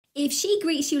If she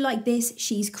greets you like this,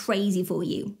 she's crazy for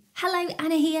you. Hello,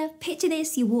 Anna here. Picture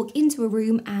this, you walk into a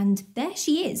room and there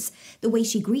she is. The way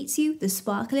she greets you, the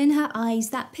sparkle in her eyes,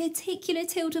 that particular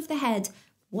tilt of the head.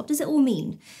 What does it all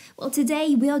mean? Well,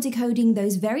 today we are decoding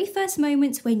those very first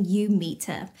moments when you meet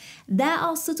her. There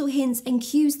are subtle hints and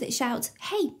cues that shout,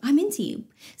 hey, I'm into you.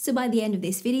 So by the end of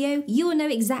this video, you will know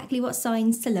exactly what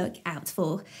signs to look out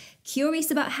for. Curious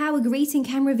about how a greeting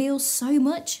can reveal so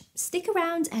much? Stick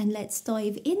around and let's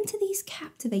dive into these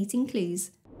captivating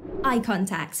clues. Eye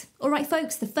contact. Alright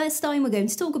folks, the first sign we're going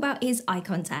to talk about is eye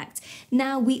contact.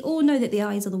 Now, we all know that the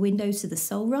eyes are the windows to the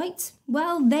soul, right?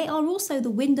 Well, they are also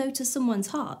the window to someone's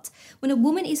heart. When a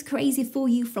woman is crazy for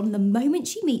you from the moment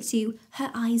she meets you, her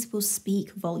eyes will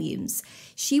speak volumes.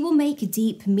 She will make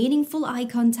deep, meaningful eye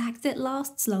contact that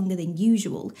lasts longer than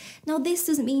usual. Now, this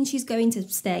doesn't mean she's going to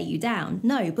stare you down,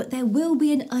 no, but there will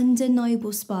be an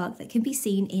undeniable spark that can be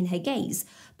seen in her gaze.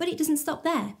 But it doesn't stop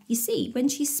there. You see, when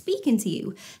she's speaking to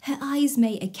you, her eyes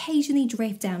may occasionally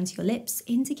drift down to your lips,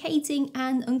 indicating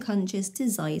an unconscious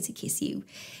desire to kiss you.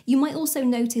 You might also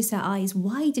notice her eyes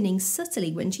widening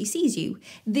subtly when she sees you.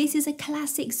 This is a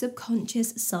classic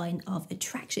subconscious sign of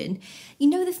attraction.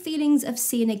 You know the feelings of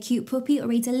seeing a cute puppy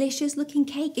or a delicious looking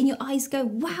cake and your eyes go,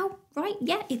 wow? Right?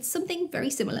 Yeah, it's something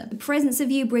very similar. The presence of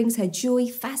you brings her joy,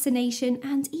 fascination,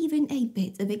 and even a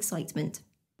bit of excitement.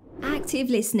 Active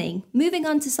listening. Moving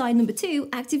on to sign number 2,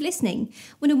 active listening.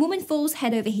 When a woman falls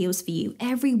head over heels for you,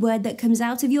 every word that comes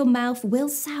out of your mouth will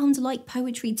sound like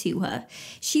poetry to her.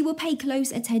 She will pay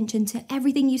close attention to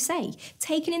everything you say,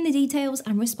 taking in the details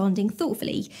and responding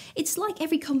thoughtfully. It's like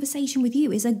every conversation with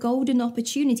you is a golden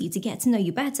opportunity to get to know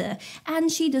you better,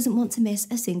 and she doesn't want to miss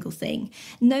a single thing.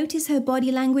 Notice her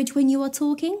body language when you are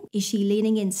talking. Is she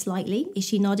leaning in slightly? Is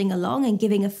she nodding along and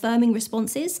giving affirming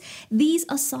responses? These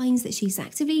are signs that she's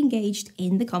actively engaged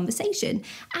in the conversation.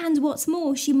 And what's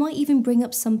more, she might even bring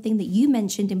up something that you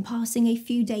mentioned in passing a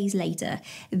few days later.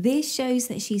 This shows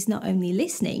that she's not only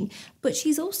listening, but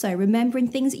she's also remembering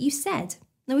things that you said.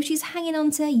 Now, if she's hanging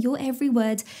on to your every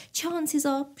word, chances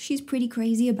are she's pretty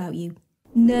crazy about you.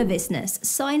 Nervousness.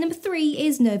 Sign number 3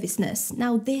 is nervousness.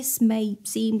 Now, this may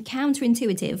seem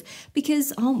counterintuitive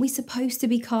because aren't we supposed to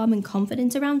be calm and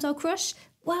confident around our crush?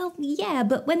 Well, yeah,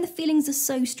 but when the feelings are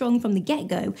so strong from the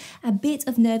get-go, a bit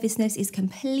of nervousness is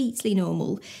completely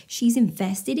normal. She's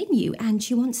invested in you and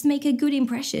she wants to make a good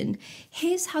impression.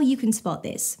 Here's how you can spot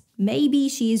this. Maybe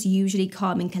she is usually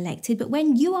calm and collected, but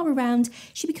when you are around,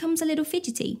 she becomes a little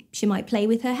fidgety. She might play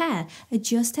with her hair,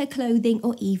 adjust her clothing,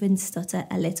 or even stutter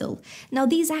a little. Now,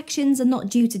 these actions are not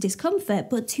due to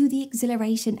discomfort, but to the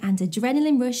exhilaration and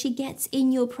adrenaline rush she gets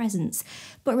in your presence.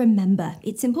 But remember,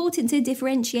 it's important to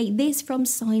differentiate this from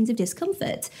signs of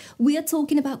discomfort. We are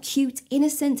talking about cute,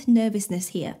 innocent nervousness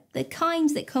here, the kind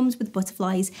that comes with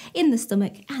butterflies in the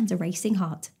stomach and a racing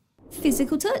heart.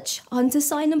 Physical touch. On to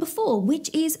sign number 4,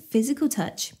 which is physical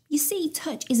touch. You see,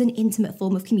 touch is an intimate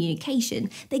form of communication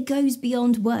that goes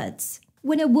beyond words.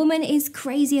 When a woman is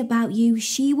crazy about you,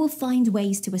 she will find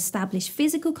ways to establish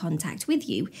physical contact with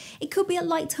you. It could be a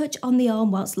light touch on the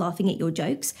arm whilst laughing at your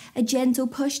jokes, a gentle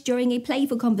push during a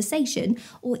playful conversation,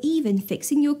 or even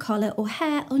fixing your collar or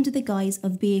hair under the guise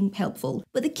of being helpful.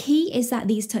 But the key is that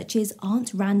these touches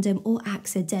aren't random or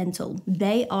accidental.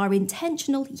 They are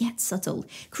intentional yet subtle,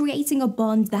 creating a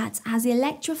bond that's as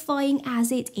electrifying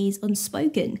as it is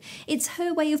unspoken. It's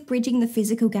her way of bridging the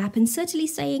physical gap and subtly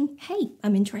saying, hey,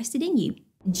 I'm interested in you.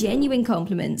 Genuine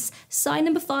compliments. Sign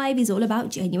number 5 is all about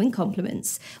genuine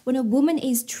compliments. When a woman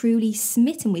is truly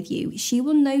smitten with you, she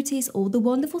will notice all the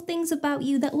wonderful things about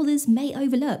you that others may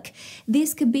overlook.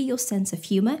 This could be your sense of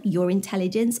humor, your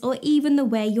intelligence, or even the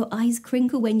way your eyes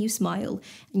crinkle when you smile.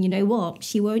 And you know what?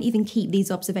 She won't even keep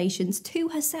these observations to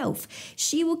herself.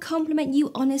 She will compliment you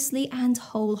honestly and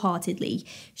wholeheartedly.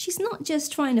 She's not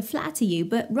just trying to flatter you,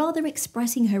 but rather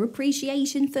expressing her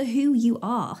appreciation for who you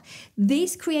are.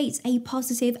 This creates a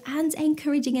positive and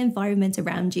encouraging environment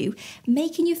around you,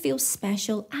 making you feel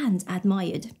special and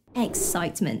admired.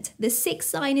 Excitement. The 6th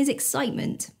sign is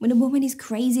excitement. When a woman is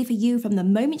crazy for you from the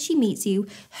moment she meets you,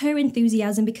 her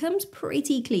enthusiasm becomes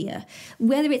pretty clear.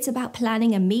 Whether it's about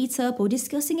planning a meetup or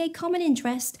discussing a common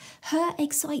interest, her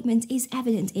excitement is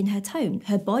evident in her tone,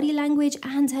 her body language,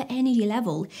 and her energy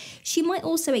level. She might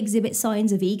also exhibit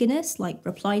signs of eagerness, like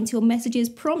replying to your messages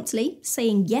promptly,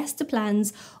 saying yes to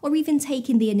plans, or even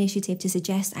taking the initiative to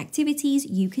suggest activities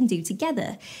you can do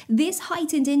together. This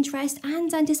heightened interest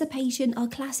and anticipation are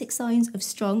classic signs of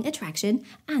strong attraction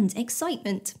and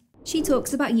excitement. She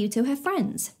talks about you to her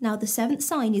friends. Now, the 7th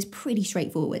sign is pretty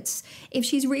straightforward. If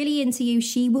she's really into you,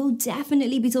 she will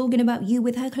definitely be talking about you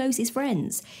with her closest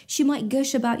friends. She might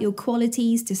gush about your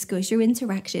qualities, discuss your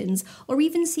interactions, or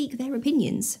even seek their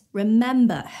opinions.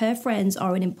 Remember, her friends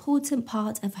are an important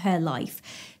part of her life.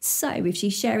 So if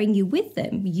she's sharing you with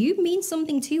them, you mean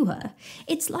something to her.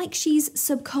 It's like she's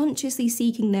subconsciously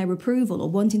seeking their approval or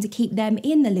wanting to keep them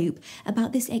in the loop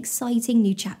about this exciting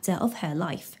new chapter of her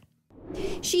life.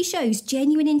 She shows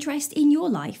genuine interest in your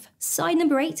life. Sign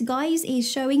number 8, guys, is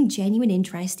showing genuine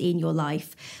interest in your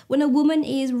life. When a woman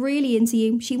is really into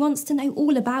you, she wants to know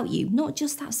all about you, not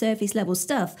just that surface level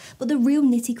stuff, but the real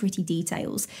nitty-gritty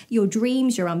details. Your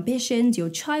dreams, your ambitions, your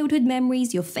childhood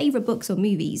memories, your favourite books or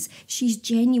movies. She's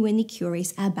genuinely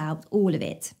curious about all of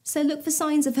it. So look for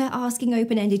signs of her asking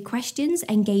open-ended questions,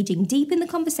 engaging deep in the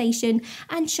conversation,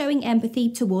 and showing empathy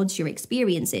towards your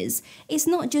experiences. It's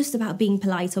not just about being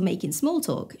polite or making small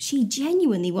talk. She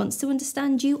genuinely wants to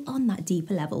understand you on that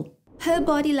deeper level. Her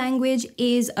body language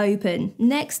is open.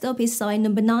 Next up is sign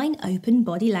number 9, open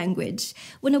body language.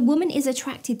 When a woman is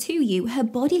attracted to you, her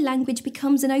body language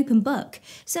becomes an open book.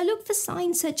 So look for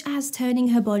signs such as turning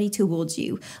her body towards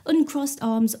you, uncrossed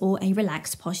arms or a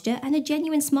relaxed posture, and a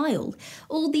genuine smile.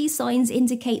 All these signs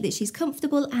indicate that she's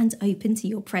comfortable and open to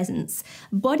your presence.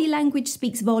 Body language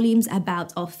speaks volumes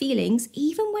about our feelings,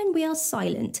 even when we are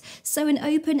silent. So an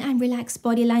open and relaxed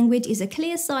body language is a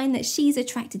clear sign that she's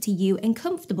attracted to you and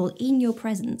comfortable in your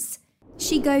presence.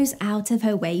 She goes out of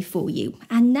her way for you.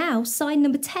 And now, sign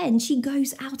number 10, she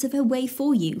goes out of her way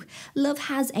for you. Love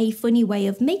has a funny way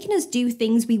of making us do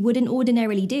things we wouldn't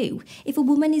ordinarily do. If a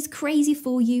woman is crazy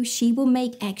for you, she will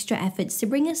make extra efforts to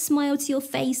bring a smile to your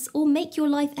face or make your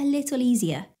life a little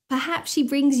easier. Perhaps she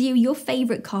brings you your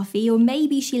favourite coffee, or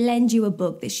maybe she lends you a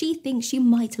book that she thinks you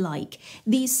might like.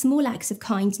 These small acts of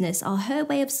kindness are her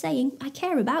way of saying, I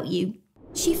care about you.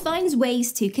 She finds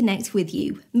ways to connect with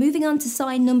you. Moving on to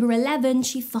sign number 11,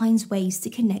 she finds ways to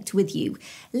connect with you.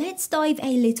 Let's dive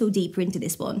a little deeper into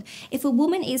this one. If a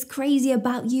woman is crazy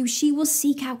about you, she will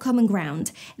seek out common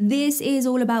ground. This is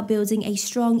all about building a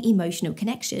strong emotional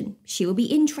connection. She will be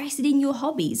interested in your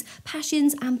hobbies,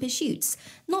 passions, and pursuits.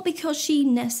 Not because she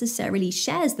necessarily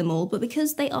shares them all, but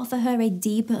because they offer her a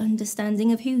deeper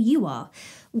understanding of who you are.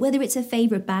 Whether it's a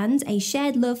favourite band, a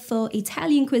shared love for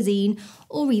Italian cuisine,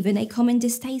 or even a common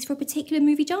distaste for a particular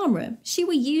movie genre, she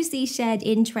will use these shared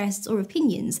interests or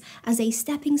opinions as a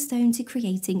stepping stone to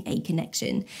creating a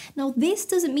connection. Now, this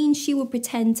doesn't mean she will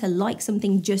pretend to like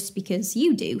something just because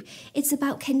you do. It's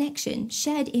about connection,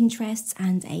 shared interests,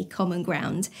 and a common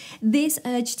ground. This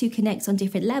urge to connect on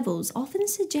different levels often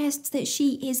suggests that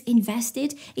she is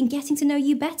invested in getting to know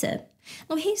you better.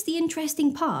 Now, here's the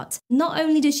interesting part. Not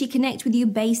only does she connect with you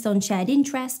based on shared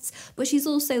interests, but she's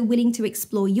also willing to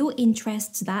explore your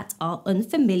interests that are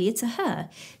unfamiliar to her.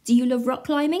 Do you love rock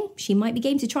climbing? She might be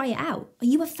game to try it out. Are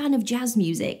you a fan of jazz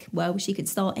music? Well, she could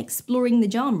start exploring the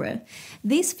genre.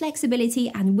 This flexibility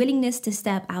and willingness to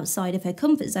step outside of her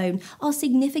comfort zone are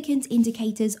significant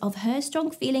indicators of her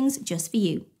strong feelings just for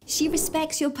you. She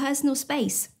respects your personal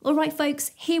space. All right,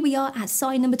 folks, here we are at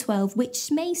sign number 12,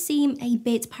 which may seem a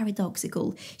bit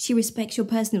paradoxical. She respects your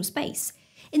personal space.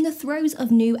 In the throes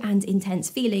of new and intense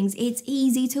feelings, it's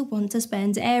easy to want to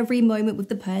spend every moment with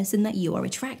the person that you are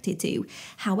attracted to.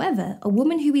 However, a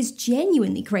woman who is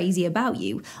genuinely crazy about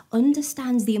you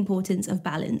understands the importance of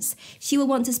balance. She will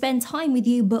want to spend time with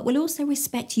you, but will also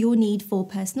respect your need for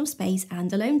personal space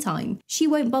and alone time. She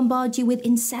won't bombard you with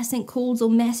incessant calls or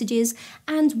messages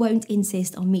and won't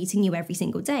insist on meeting you every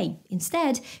single day.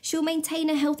 Instead, she'll maintain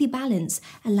a healthy balance,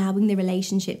 allowing the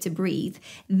relationship to breathe.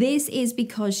 This is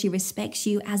because she respects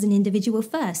you as an individual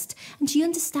first, and she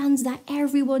understands that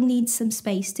everyone needs some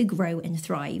space to grow and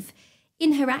thrive.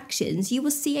 In her actions, you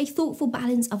will see a thoughtful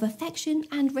balance of affection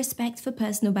and respect for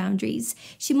personal boundaries.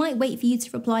 She might wait for you to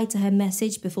reply to her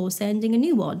message before sending a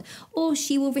new one, or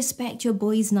she will respect your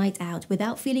boys' night out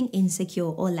without feeling insecure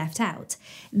or left out.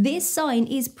 This sign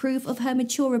is proof of her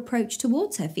mature approach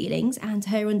towards her feelings and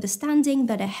her understanding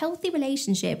that a healthy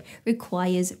relationship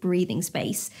requires breathing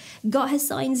space. Got her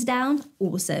signs down?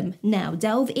 Awesome. Now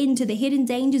delve into the hidden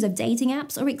dangers of dating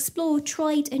apps or explore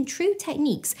tried and true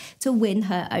techniques to win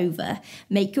her over.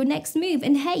 Make your next move,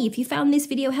 and hey, if you found this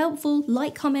video helpful,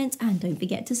 like, comment, and don't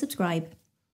forget to subscribe.